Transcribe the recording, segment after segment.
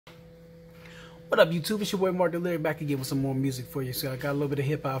What up, YouTube? It's your boy Marc Delyric back again with some more music for you. So I got a little bit of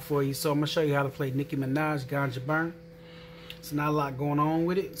hip hop for you. So I'm gonna show you how to play Nicki Minaj, Ganja Burn. It's not a lot going on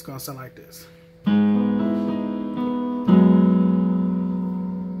with it. It's gonna sound like this.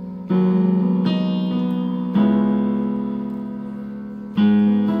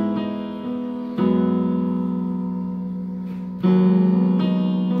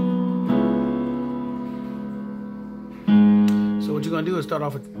 So what you're gonna do is start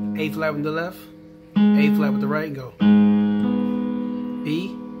off with A flat with the left, A flat with the right, and go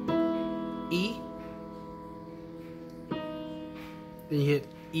B, E, then you hit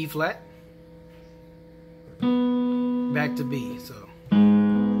E flat, back to B. So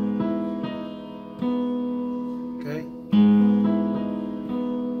okay,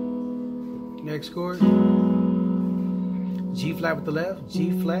 next chord, G flat with the left,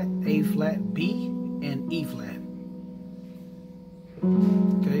 G flat, A flat, B, and E flat.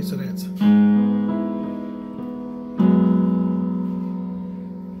 Okay, so that's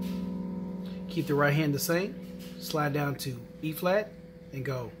keep the right hand the same, slide down to E flat and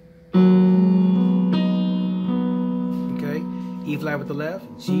go. Okay, E flat with the left,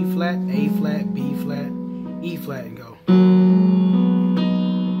 G flat, A flat, B flat, E flat, and go.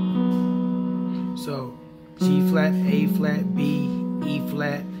 So G flat, A flat, B, E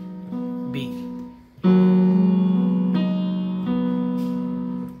flat, B.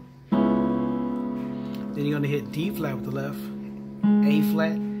 Then you're going to hit D flat with the left, A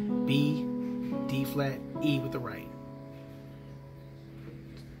flat, B, D flat, E with the right.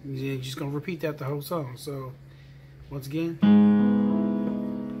 You're just going to repeat that the whole song. So, once again.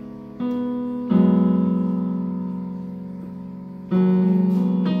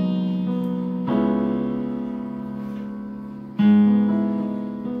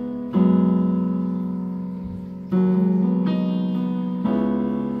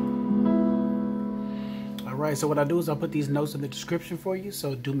 Alright, so what I do is I'll put these notes in the description for you.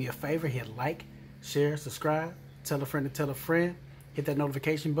 So do me a favor, hit like, share, subscribe, tell a friend to tell a friend, hit that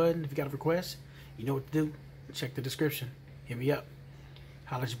notification button if you got a request. You know what to do. Check the description. Hit me up.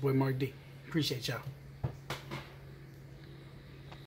 Holla at your boy Marc D. Appreciate y'all.